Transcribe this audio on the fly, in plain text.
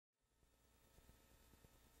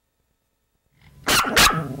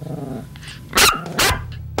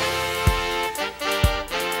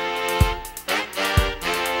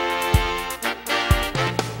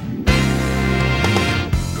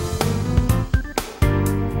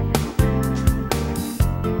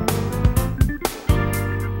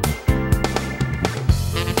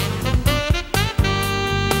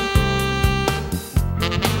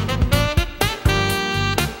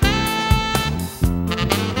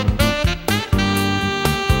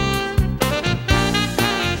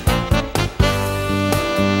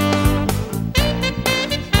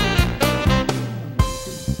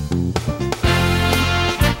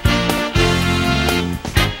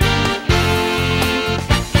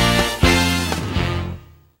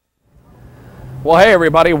Well, hey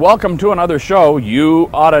everybody, welcome to another show, You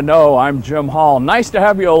Ought to Know. I'm Jim Hall. Nice to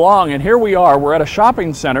have you along, and here we are. We're at a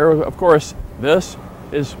shopping center. Of course, this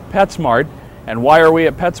is Petsmart. And why are we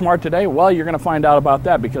at Petsmart today? Well, you're going to find out about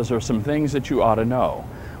that because there's some things that you ought to know.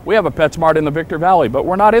 We have a Petsmart in the Victor Valley, but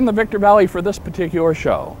we're not in the Victor Valley for this particular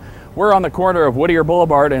show. We're on the corner of Whittier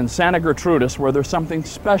Boulevard and Santa Gertrudis, where there's something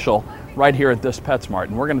special right here at this Petsmart,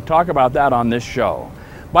 and we're going to talk about that on this show.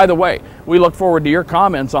 By the way, we look forward to your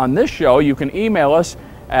comments on this show. You can email us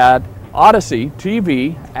at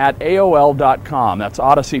odysseytv@aol.com. That's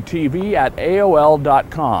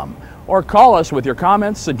odysseytv@aol.com. Or call us with your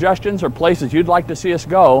comments, suggestions, or places you'd like to see us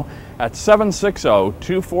go at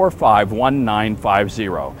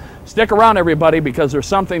 760-245-1950. Stick around, everybody, because there's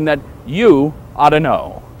something that you ought to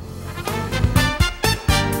know.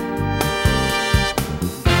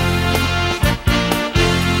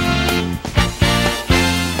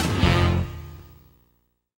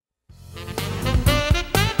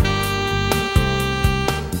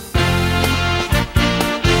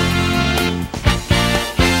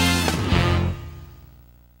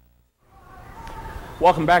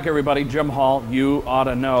 Welcome back, everybody. Jim Hall, You Ought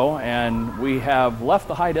to Know, and we have left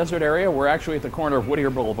the high desert area. We're actually at the corner of Whittier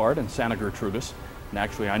Boulevard and Santa Gertrudis, and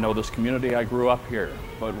actually I know this community. I grew up here.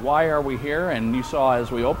 But why are we here? And you saw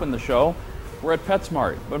as we opened the show, we're at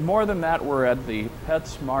Petsmart. But more than that, we're at the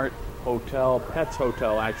Petsmart Hotel, Pets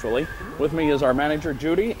Hotel actually. With me is our manager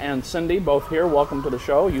Judy and Cindy, both here. Welcome to the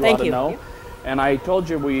show, You Ought to Know. And I told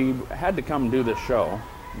you we had to come do this show.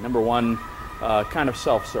 Number one, kind of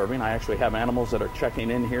self-serving. I actually have animals that are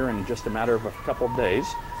checking in here in just a matter of a couple of days.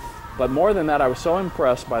 But more than that, I was so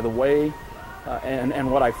impressed by the way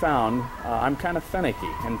and what I found. I'm kind of finicky.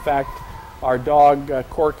 In fact, our dog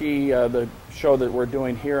Corky, the show that we're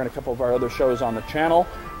doing here and a couple of our other shows on the channel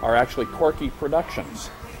are actually Corky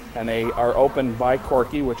Productions. And they are opened by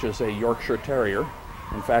Corky, which is a Yorkshire Terrier.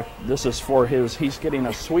 In fact, this is for he's getting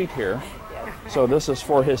a suite here. So this is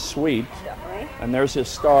for his suite. And there's his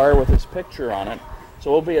star with his picture on it.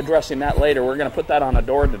 So we'll be addressing that later. We're going to put that on a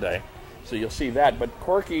door today, so you'll see that. But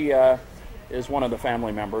Corky is one of the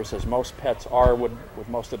family members, as most pets are with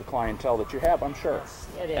most of the clientele that you have, I'm sure.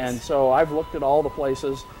 It is. And so I've looked at all the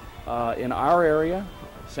places in our area,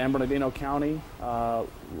 San Bernardino County,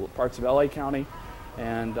 parts of LA County,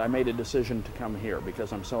 and I made a decision to come here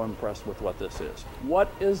because I'm so impressed with what this is.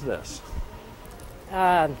 What is this?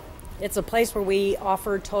 It's a place where we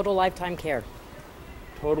offer total lifetime care.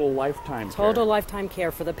 Total lifetime care? Total lifetime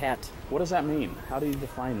care for the pet. What does that mean? How do you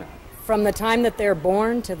define that? From the time that they're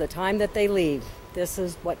born to the time that they leave. This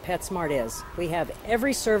is what PetSmart is. We have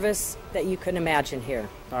every service that you can imagine here.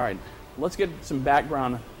 All right. Let's get some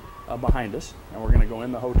background behind us, and we're going to go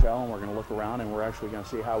in the hotel and we're going to look around, and we're actually going to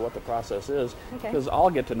see what the process is. Because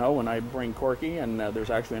I'll get to know when I bring Corky, and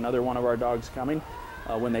there's actually another one of our dogs coming.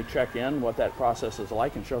 When they check in, what that process is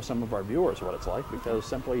like, and show some of our viewers what it's like, because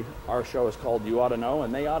simply our show is called You Ought to Know,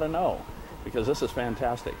 and they ought to know, because this is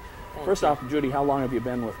fantastic. First off, Judy, how long have you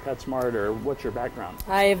been with PetSmart, or what's your background?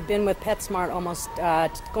 I have been with PetSmart almost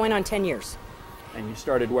going on 10 years. And you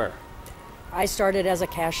started where? I started as a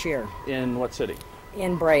cashier. In what city?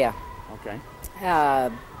 In Brea. Okay.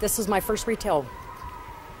 This is my first retail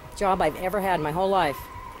job I've ever had in my whole life,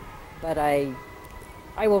 but I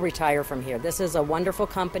will retire from here. This is a wonderful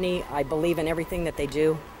company. I believe in everything that they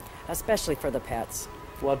do, especially for the pets.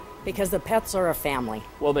 Well, because the pets are a family.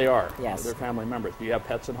 Well, they are. Yes. They're family members. Do you have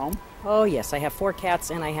pets at home? Oh, yes. I have 4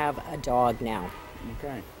 cats and I have a dog now.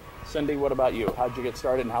 Okay. Cindy, what about you? How did you get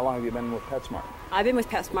started, and how long have you been with PetSmart? I've been with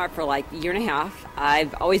PetSmart for like a year and a half.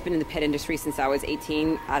 I've always been in the pet industry since I was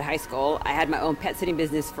 18 out of high school. I had my own pet sitting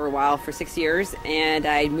business for a while, for 6 years, and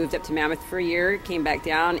I moved up to Mammoth for a year, came back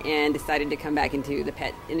down, and decided to come back into the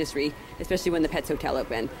pet industry, especially when the Pets Hotel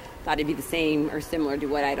opened. Thought it'd be the same or similar to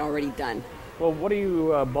what I'd already done. Well, what do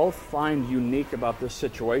you both find unique about this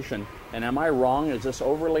situation? And am I wrong? Is this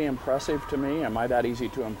overly impressive to me? Am I that easy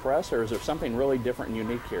to impress, or is there something really different and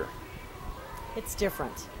unique here? It's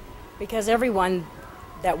different because everyone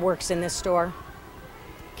that works in this store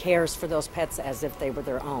cares for those pets as if they were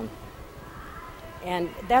their own. And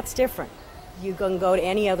that's different. You can go to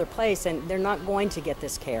any other place and they're not going to get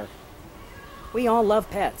this care. We all love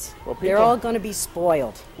pets. Well, they're all going to be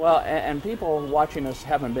spoiled. Well, and people watching us we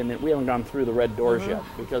haven't gone through the red doors yet,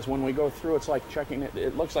 because when we go through, it's like checking it.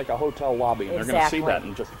 It looks like a hotel lobby, and they're going to see that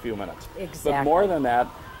in just a few minutes. Exactly. But more than that,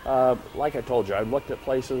 like I told you, I've looked at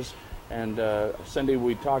places, and Cindy,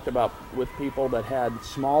 we talked about with people that had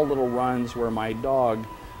small little runs where my dog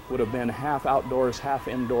would have been half outdoors, half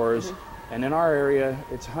indoors. And in our area,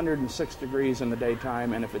 it's 106 degrees in the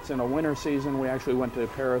daytime, and if it's in a winter season, we actually went to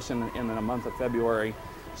Paris in the month of February.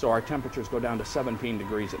 so our temperatures go down to 17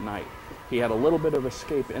 degrees at night. He had a little bit of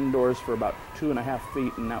escape indoors for about 2.5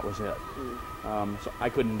 feet, and that was it. So I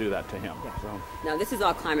couldn't do that to him. So. No, this is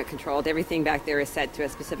all climate controlled. Everything back there is set to a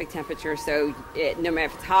specific temperature, so no matter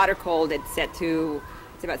if it's hot or cold, it's set to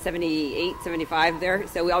about 78, 75 there.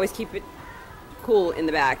 So we always keep it cool in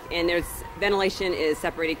the back. And there's ventilation is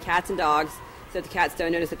separated cats and dogs, so the cats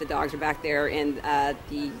don't notice that the dogs are back there, and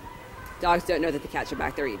the dogs don't know that the cats are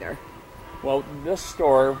back there either. Well, this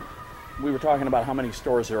store, we were talking about how many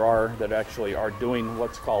stores there are that actually are doing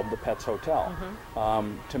what's called the Pets Hotel.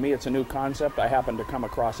 To me, it's a new concept. I happened to come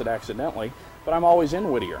across it accidentally, but I'm always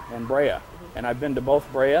in Whittier and Brea. And I've been to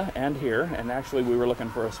both Brea and here, and actually we were looking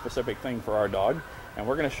for a specific thing for our dog. And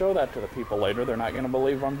we're going to show that to the people later. They're not going to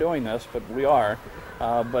believe I'm doing this, but we are.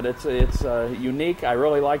 But it's unique. I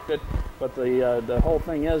really liked it. But the whole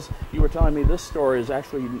thing is, you were telling me this store is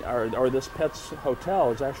actually, or this Pets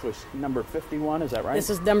Hotel is actually number 51. Is that right? This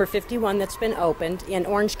is number 51 that's been opened. In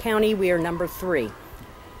Orange County, we are number 3.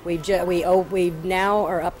 We now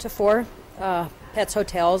are up to 4 Pets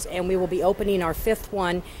Hotels, and we will be opening our 5th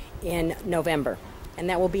one in November, and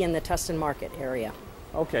that will be in the Tustin Market area.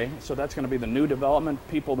 Okay, so that's going to be the new development.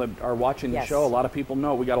 People that are watching the show, a lot of people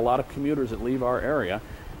know we got a lot of commuters that leave our area.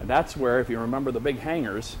 And that's where, if you remember the big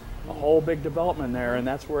hangars, a whole big development there, and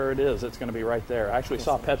that's where it is. It's going to be right there. I actually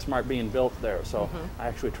saw Petsmart being built there, so I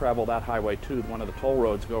actually travel that highway too. One of the toll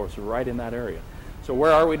roads goes right in that area. So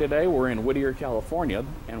where are we today? We're in Whittier, California,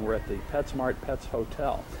 and we're at the Petsmart Pets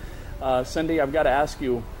Hotel. Cindy, I've got to ask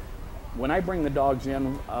you, when I bring the dogs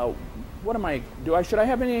in, should I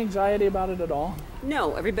have any anxiety about it at all?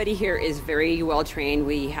 No, everybody here is very well trained.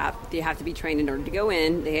 They have to be trained in order to go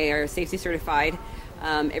in. They are safety certified.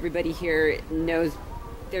 Everybody here knows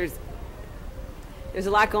there's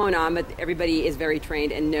a lot going on, but everybody is very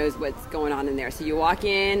trained and knows what's going on in there. So you walk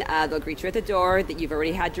in, they'll greet you at the door, that you've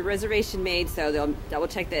already had your reservation made, so they'll double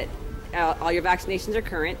check that all your vaccinations are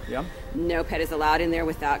current. Yeah. No pet is allowed in there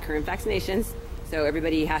without current vaccinations, so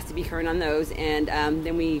everybody has to be current on those. And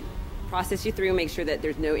then we process you through, make sure that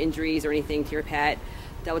there's no injuries or anything to your pet,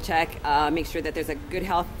 double check, make sure that there's a good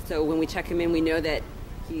health, so when we check him in, we know that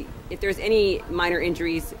if there's any minor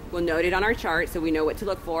injuries, we'll note it on our chart so we know what to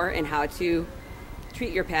look for and how to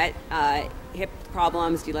treat your pet. Hip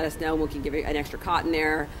problems, you let us know, we can give you an extra cot in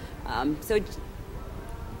there. So it's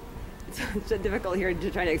difficult here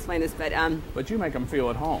to try to explain this, but you make them feel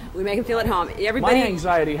at home. We make them feel at home. My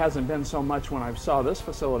anxiety hasn't been so much when I saw this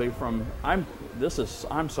facility from, I'm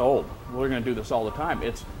sold. We're going to do this all the time.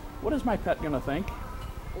 It's, what is my pet going to think?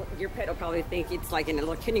 Well, your pet will probably think it's like in a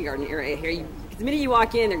little kindergarten area here. The minute you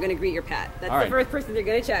walk in, they're going to greet your pet. That's the first person they're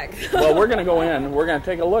going to check. Well, we're going to go in. We're going to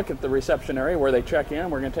take a look at the reception area where they check in.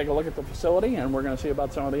 We're going to take a look at the facility, and we're going to see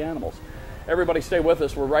about some of the animals. Everybody stay with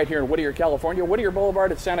us. We're right here in Whittier, California. Whittier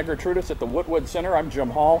Boulevard at Santa Gertrudis at the Woodwood Center. I'm Jim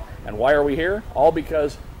Hall. And why are we here? All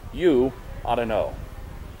because you ought to know.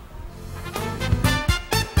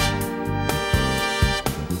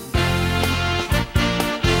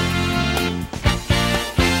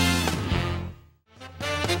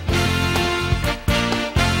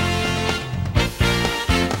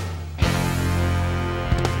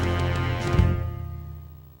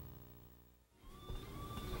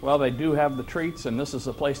 Well, they do have the treats, and this is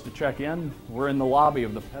the place to check in. We're in the lobby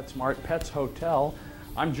of the Petsmart Pets Hotel.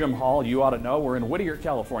 I'm Jim Hall. You ought to know. We're in Whittier,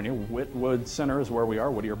 California. Woodwood Center is where we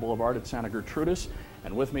are, Whittier Boulevard at Santa Gertrudis.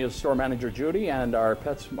 And with me is store manager Judy and our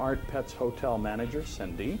Petsmart Pets Hotel manager,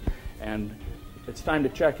 Cindy. And it's time to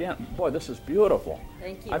check in. Boy, this is beautiful.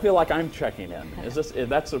 Thank you. I feel like I'm checking in.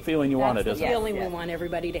 That's the feeling you wanted, isn't it? That's the feeling we want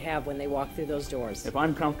everybody to have when they walk through those doors. If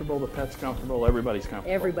I'm comfortable, the pet's comfortable, everybody's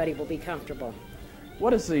comfortable. Everybody will be comfortable.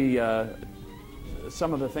 What is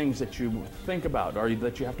some of the things that you think about or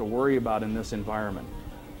that you have to worry about in this environment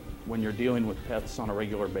when you're dealing with pets on a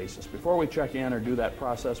regular basis? Before we check in or do that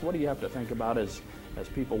process, what do you have to think about as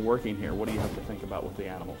people working here? What do you have to think about with the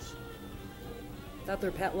animals? That they're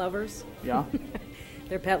pet lovers. Yeah?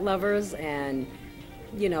 They're pet lovers, and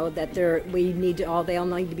you know that they all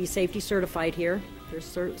need to be safety certified here. There's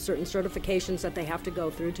certain certifications that they have to go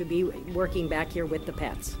through to be working back here with the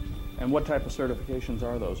pets. And what type of certifications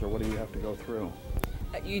are those, or what do you have to go through?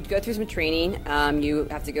 You go through some training. You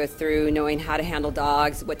have to go through knowing how to handle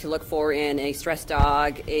dogs, what to look for in a stressed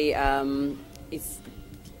dog, anybody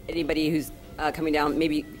who's coming down,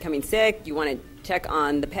 maybe coming sick. You want to check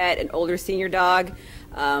on the pet, an older senior dog.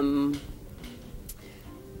 In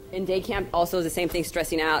day camp, also the same thing,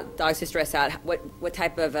 stressing out, dogs who stress out, what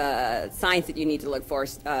type of signs that you need to look for,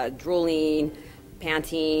 drooling,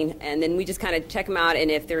 panting, and then we just kind of check them out,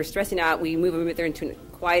 and if they're stressing out, we move them into a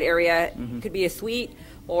quiet area. Could be a suite,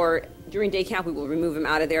 or during day camp, we will remove them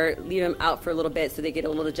out of there, leave them out for a little bit so they get a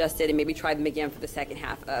little adjusted, and maybe try them again for the second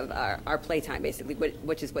half of our playtime, basically,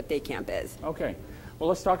 which is what day camp is. Okay. Well,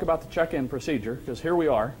 let's talk about the check-in procedure, because here we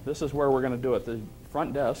are. This is where we're going to do it, the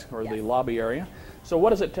front desk or the lobby area. So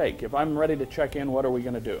what does it take? If I'm ready to check in, what are we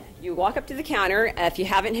going to do? You walk up to the counter. If you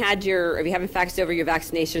haven't faxed over your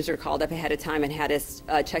vaccinations or called up ahead of time and had us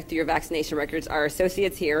check through your vaccination records, our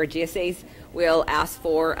associates here, or GSAs, will ask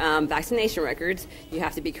for vaccination records. You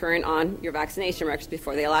have to be current on your vaccination records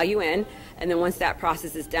before they allow you in. And then once that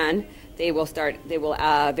process is done, they will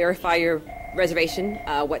verify your reservation,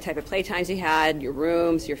 what type of playtimes you had, your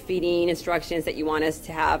rooms, your feeding instructions that you want us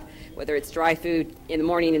to have, whether it's dry food in the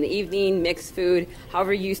morning, in the evening, mixed food,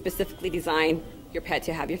 however you specifically design your pet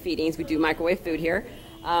to have your feedings. We do microwave food here.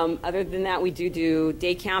 Other than that, we do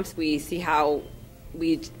day camps. We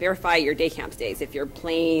verify your day camp stays. If you're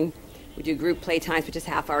playing, we do group playtimes, which is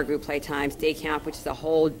half-hour group playtimes, day camp, which is a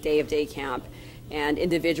whole day of day camp. And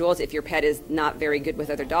individuals, if your pet is not very good with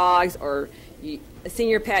other dogs, or a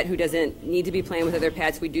senior pet who doesn't need to be playing with other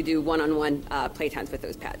pets, we do one-on-one playtimes with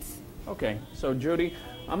those pets. Okay, so Judy,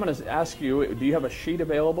 I'm going to ask you, do you have a sheet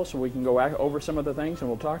available so we can go over some of the things, and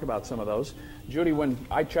we'll talk about some of those. Judy, when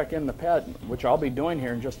I check in the pet, which I'll be doing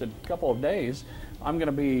here in just a couple of days, I'm going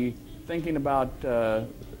to be thinking about,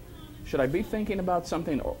 should I be thinking about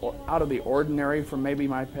something out of the ordinary for maybe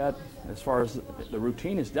my pet? As far as the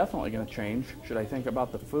routine is definitely going to change. Should I think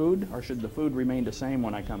about the food, or should the food remain the same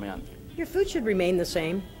when I come in? Your food should remain the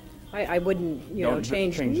same. I wouldn't,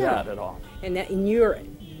 change that at all. And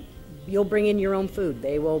you'll bring in your own food.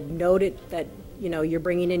 They will note it that you're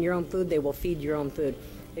bringing in your own food. They will feed your own food.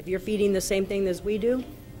 If you're feeding the same thing as we do,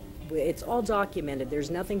 it's all documented. There's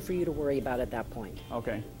nothing for you to worry about at that point.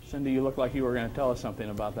 Okay. Cindy, you look like you were going to tell us something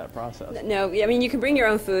about that process. No, I mean, you can bring your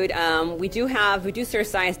own food. We do serve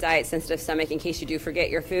science diet sensitive stomach in case you do forget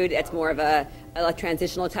your food. It's more of a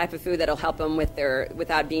transitional type of food that'll help them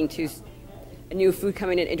without being a new food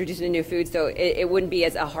coming in, introducing a new food. So it wouldn't be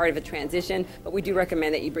as hard of a transition, but we do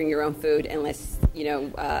recommend that you bring your own food unless,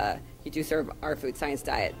 you do serve our food science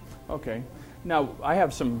diet. Okay. Now, I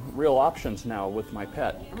have some real options now with my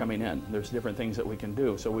pet coming in. There's different things that we can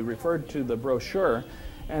do. So we referred to the brochure,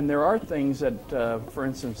 and there are things that, for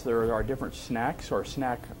instance, there are different snacks or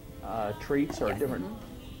snack treats or different.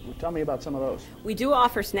 Tell me about some of those. We do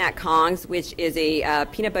offer snack Kongs, which is a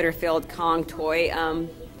peanut butter filled Kong toy.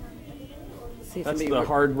 That's the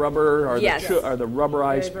hard rubber or yes. the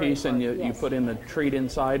rubberized very piece, hard, and you yes. put in the treat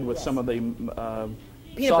inside with some of the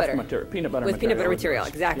peanut butter material,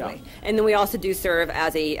 exactly. Yeah. And then we also do serve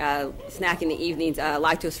as a snack in the evenings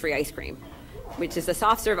lactose-free ice cream, which is a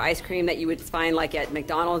soft serve ice cream that you would find like at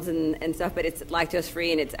McDonald's and stuff, but it's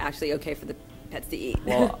lactose-free and it's actually okay for the pets to eat.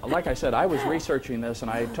 Well, like I said, I was researching this,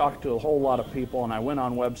 and I talked to a whole lot of people, and I went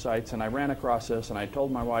on websites, and I ran across this, and I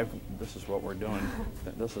told my wife, this is what we're doing.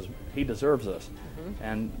 He deserves this,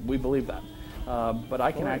 and we believe that. But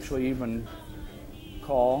I can actually even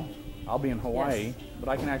call. I'll be in Hawaii, Yes. but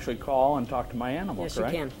I can actually call and talk to my animal, Yes,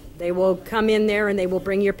 correct? you can. They will come in there and they will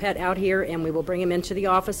bring your pet out here, and we will bring him into the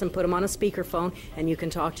office and put him on a speakerphone, and you can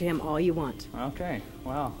talk to him all you want. Okay,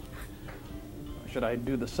 wow. Should I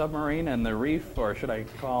do the submarine and the reef, or should I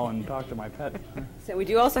call and talk to my pet? So we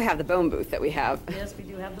do also have the bone booth that we have. Yes, we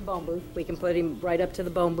do have the bone booth. We can put him right up to the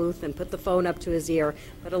bone booth and put the phone up to his ear.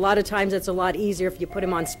 But a lot of times it's a lot easier if you put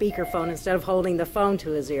him on speakerphone instead of holding the phone to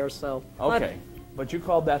his ear. So Okay, but you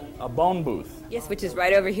called that a bone booth. Yes, which is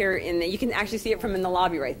right over here you can actually see it from in the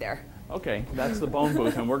lobby right there. Okay, that's the bone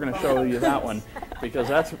booth, and we're going to show you that one, because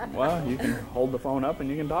you can hold the phone up and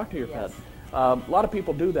you can talk to your pet. A lot of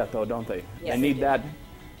people do that, though, don't they? Yes, they need they do. that.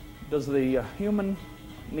 Does the human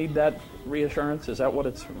need that reassurance? Is that what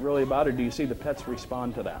it's really about, or do you see the pets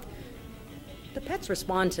respond to that? the pets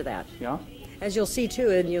respond to that. Yeah? As you'll see too,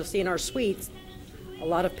 and you'll see in our suites, a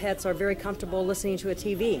lot of pets are very comfortable listening to a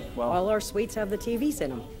TV. Well, all our suites have the TVs in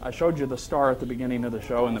them. I showed you the star at the beginning of the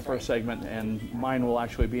show in the first segment, and mine will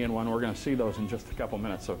actually be in one. We're going to see those in just a couple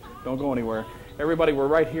minutes, so don't go anywhere. Everybody, we're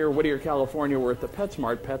right here, Whittier, California. We're at the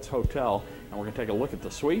Petsmart Hotel, and we're going to take a look at the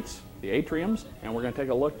suites, the atriums, and we're going to take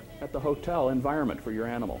a look at the hotel environment for your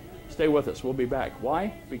animal. Stay with us. We'll be back.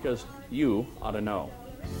 Why? Because you ought to know.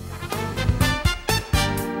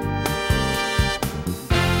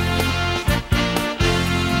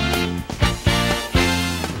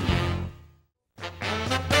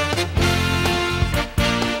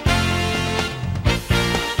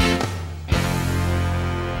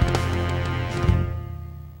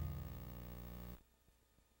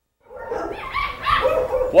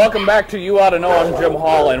 Welcome back to You Ought to Know. I'm Jim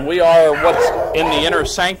Hall, and we are what's in the inner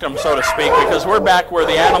sanctum, so to speak, because we're back where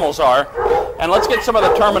the animals are. And let's get some of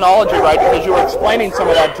the terminology right, because you were explaining some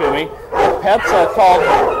of that to me. Pets are called...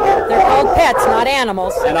 They're called pets, not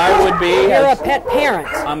animals. And I would be... You're a pet parent.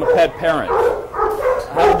 I'm a pet parent.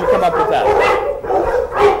 How did you come up with that?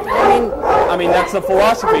 I mean, that's the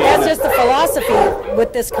philosophy. That's just the philosophy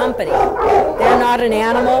with this company. They're not an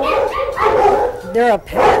animal. They're a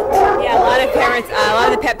pet. Yeah, a lot of parents, a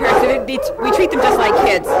lot of the pet parents, we treat them just like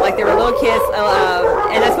kids, like they were little kids,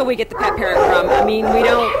 and that's where we get the pet parent from. I mean, we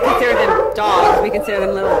don't consider them dogs, we consider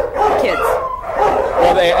them little kids.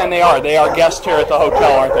 Well, they are guests here at the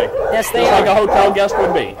hotel, aren't they? Yes, they just are. Like a hotel guest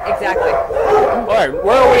would be. Exactly. All right,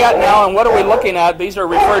 where are we at now, and what are we looking at? These are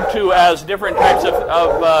referred to as different types of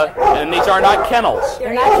and these are not kennels.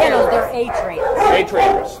 They're not kennels, they're atriums.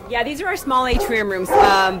 Atriums. Yeah, these are our small atrium rooms.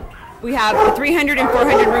 We have the 300 and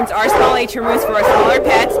 400 rooms are small atrium rooms for our smaller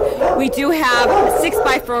pets. We do have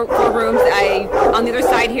 6x4 rooms on the other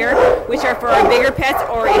side here, which are for our bigger pets,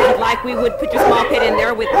 or if you'd like, we would put your small pet in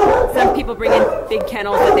there. With some people bring in big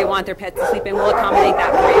kennels that they want their pets to sleep in. We'll accommodate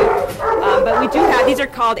that for you. But we do have, these are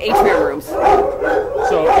called atrium rooms.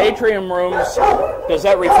 So atrium rooms, does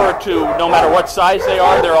that refer to no matter what size they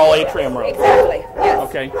are, they're all atrium rooms? Exactly, yes.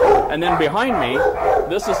 Okay, and then behind me,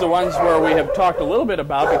 this is the ones where we have talked a little bit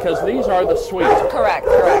about, because these are the suites. Correct,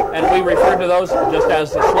 correct. And we refer to those just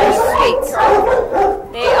as the suites? Suites.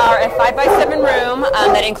 They are a 5x7 room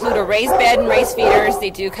that include a raised bed and raised feeders. They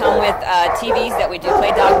do come with TVs that we do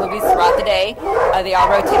play dog movies throughout the day. They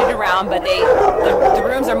are rotated around, but the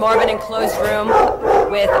rooms are more of an enclosed room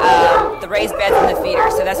with the raised beds and the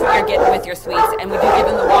feeders. So that's what you're getting with your suites. And we do give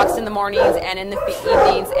them the walks in the mornings and in the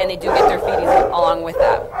evenings, and they do get their feedings along with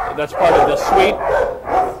that. That's part of the suite?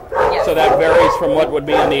 Yes. So that varies from what would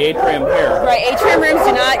be in the atrium here. Right, atrium rooms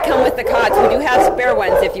do not come with the cots. We do have spare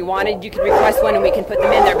ones. If you wanted, you could request one and we can put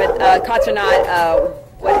them in there, but cots are not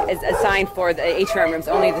what is assigned for the atrium rooms,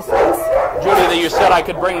 only the suites. Judy, you said I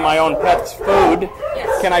could bring my own pet's food.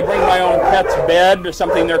 Yes. Can I bring my own pet's bed or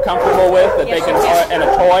something they're comfortable with that Yes, they can, yes. and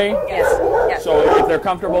a toy? Yes, yes. So if they're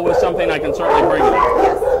comfortable with something, I can certainly bring them.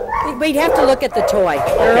 Yes. We'd have to look at the toy.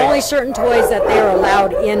 There are Okay. only certain toys that they are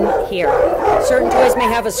allowed in here. Certain toys may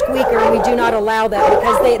have a squeaker, and we do not allow that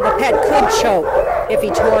because the pet could choke if he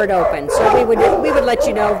tore it open. So we would let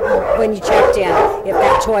you know when you checked in if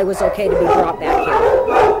that toy was okay to be brought back here.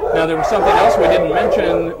 Now, there was something else we didn't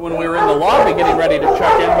mention when we were in the lobby getting ready to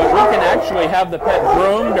check in, but we can actually have the pet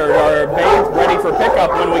groomed or bathed ready for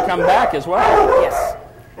pickup when we come back as well. Yes.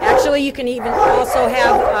 Actually, you can even also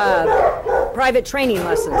have private training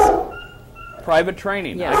lessons. Private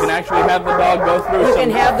training. Yes. I can actually have the dog go through You some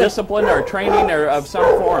can have the- discipline or training or of some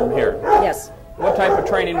form here. Yes. What type of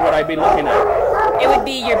training would I be looking at? It would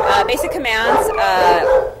be your basic commands,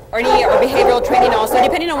 or behavioral training also,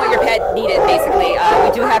 depending on what your pet needed, basically.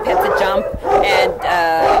 We do have pets that jump and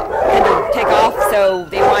to take off, so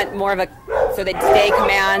they want more of so they stay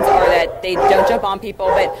commands or that they don't jump on people.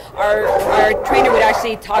 But our trainer would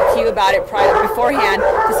actually talk to you about it beforehand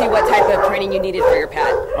to see what type of training you needed for your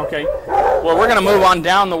pet. Okay. Well, we're going to move on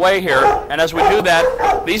down the way here, and as we do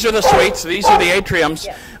that, these are the suites, these are the atriums.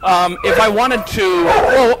 Yes. If I wanted to,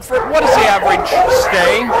 what is the average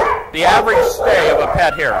stay? The average stay of a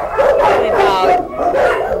pet here? About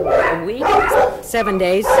a week. 7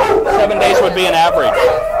 days. 7 days would be an average.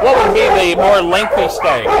 What would be the more lengthy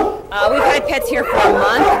stay? We've had pets here for a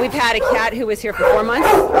month. We've had a cat who was here for 4 months.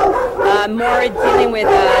 More dealing with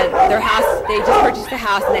their house. They just purchased a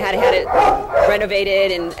house and they had it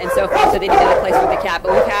renovated and so forth, so they needed a place for the cat.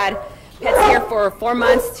 But we've had pets here for 4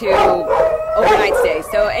 months to overnight stays.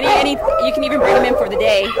 So any you can even bring them in for the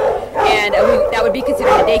day, and that would be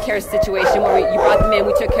considered a daycare situation where you brought them in,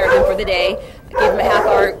 we took care of them for the day, gave them a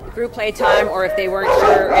half-hour group playtime, or if they weren't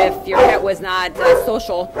sure if your pet was not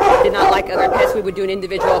social, did not like other pets, we would do an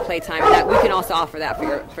individual playtime, and that we can also offer that for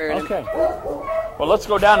your Okay. Well, let's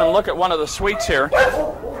go down and look at one of the suites here.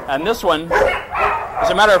 And this one, as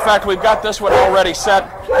a matter of fact, we've got this one already set.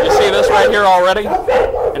 You see this right here already?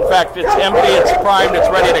 In fact, it's empty, it's primed, it's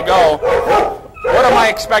ready to go. What am I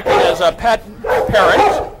expecting as a pet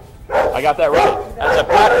parent? I got that right. As a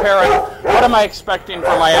pet parent, what am I expecting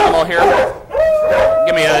from my animal here?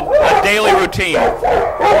 Give me a daily routine.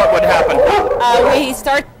 What would happen?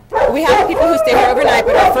 We have people who stay here overnight,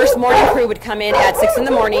 but our first morning crew would come in at 6 in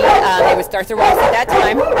the morning. They would start their walks at that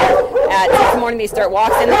time. At 6 in the morning, they start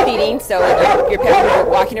walks and the feeding, so your pet would be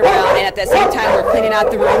walking around, and at that same time, we're cleaning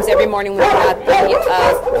out the rooms every morning. We clean out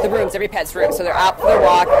the rooms, every pet's room. So they're out for their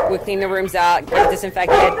walk, we clean the rooms out, get it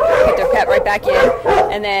disinfected, put their pet right back in,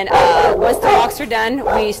 and then once the walks are done,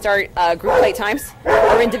 we start group playtimes.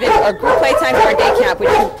 Our group playtimes are our day camp,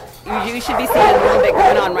 which you should be seeing a little bit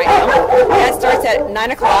going on right now. That starts at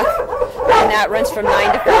 9 o'clock, and and that runs from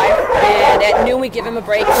 9 to 5. And at noon we give them a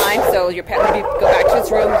break time, so your pet would go back to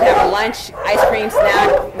its room, have a lunch, ice cream,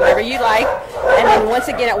 snack, whatever you like. And then once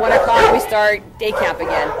again at 1 o'clock we start day camp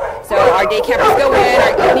again. So our day campers go in,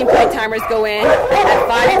 our evening play timers go in. At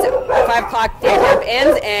 5 o'clock day camp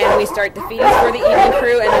ends, and we start the feedings for the evening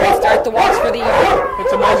crew, and then we start the walks for the evening.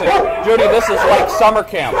 It's amazing. Judy, this is like summer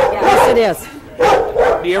camp. Yes, it is.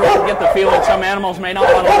 Do you ever get the feeling some animals may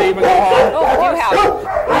not want to leave and go home? Oh, we do have.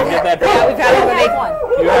 You get that? Yeah, we've had it when they.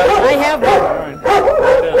 You have it? I have one.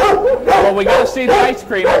 All right. Well, we got to see the ice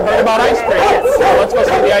cream. I've heard about ice cream. So let's go see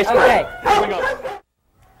the ice cream. Okay. Here we go.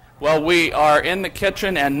 Well, we are in the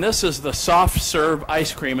kitchen, and this is the soft serve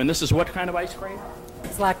ice cream. And this is what kind of ice cream?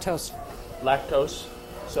 It's lactose. Lactose.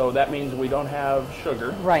 So that means we don't have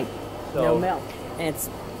sugar. Right. So No milk. And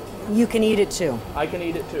you can eat it too. I can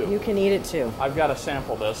eat it too. You can eat it too. I've got to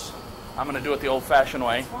sample this. I'm going to do it the old-fashioned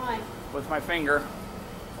way. Fine. With my finger.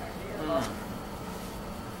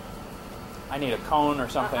 I need a cone or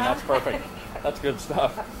something. That's perfect. That's good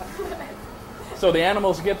stuff. So the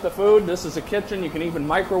animals get the food. This is a kitchen. You can even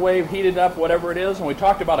microwave, heat it up, whatever it is. And we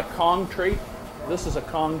talked about a Kong treat. This is a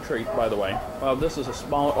Kong treat, by the way. Well, this is a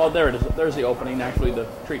small... Oh, there it is. There's the opening. Actually, the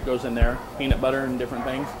treat goes in there. Peanut butter and different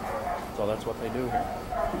things. So that's what they do here.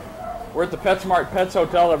 We're at the Petsmart Pets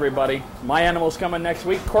Hotel, everybody. My Animal's coming next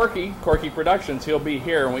week. Corky Productions, he'll be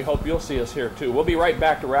here, and we hope you'll see us here, too. We'll be right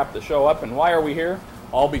back to wrap the show up. And why are we here?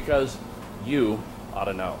 All because you ought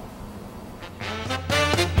to know.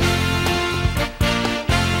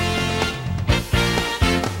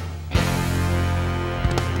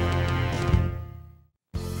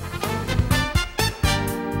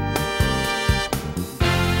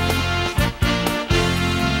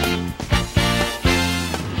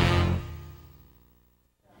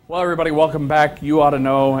 Well, everybody, welcome back. You ought to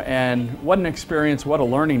know, and what an experience, what a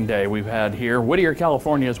learning day we've had here. Whittier,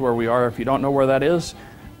 California is where we are. If you don't know where that is,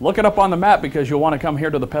 look it up on the map because you'll want to come here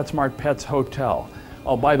to the Petsmart Pets Hotel.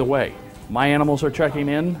 Oh, by the way, my animals are checking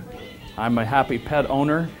in. I'm a happy pet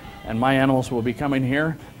owner, and my animals will be coming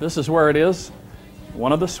here. This is where it is.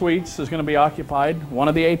 One of the suites is going to be occupied. One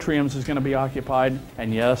of the atriums is going to be occupied.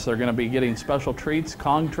 And yes, they're going to be getting special treats,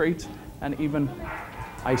 Kong treats, and even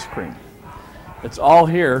ice cream. It's all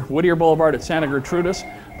here, Whittier Boulevard at Santa Gertrudis,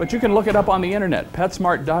 but you can look it up on the internet,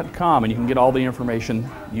 petsmart.com, and you can get all the information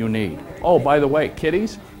you need. Oh, by the way,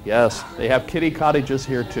 kitties? Yes, they have kitty cottages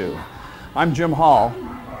here too. I'm Jim Hall,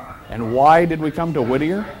 and why did we come to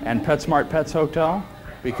Whittier and Petsmart Pets Hotel?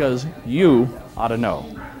 Because you ought to know.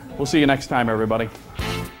 We'll see you next time, everybody.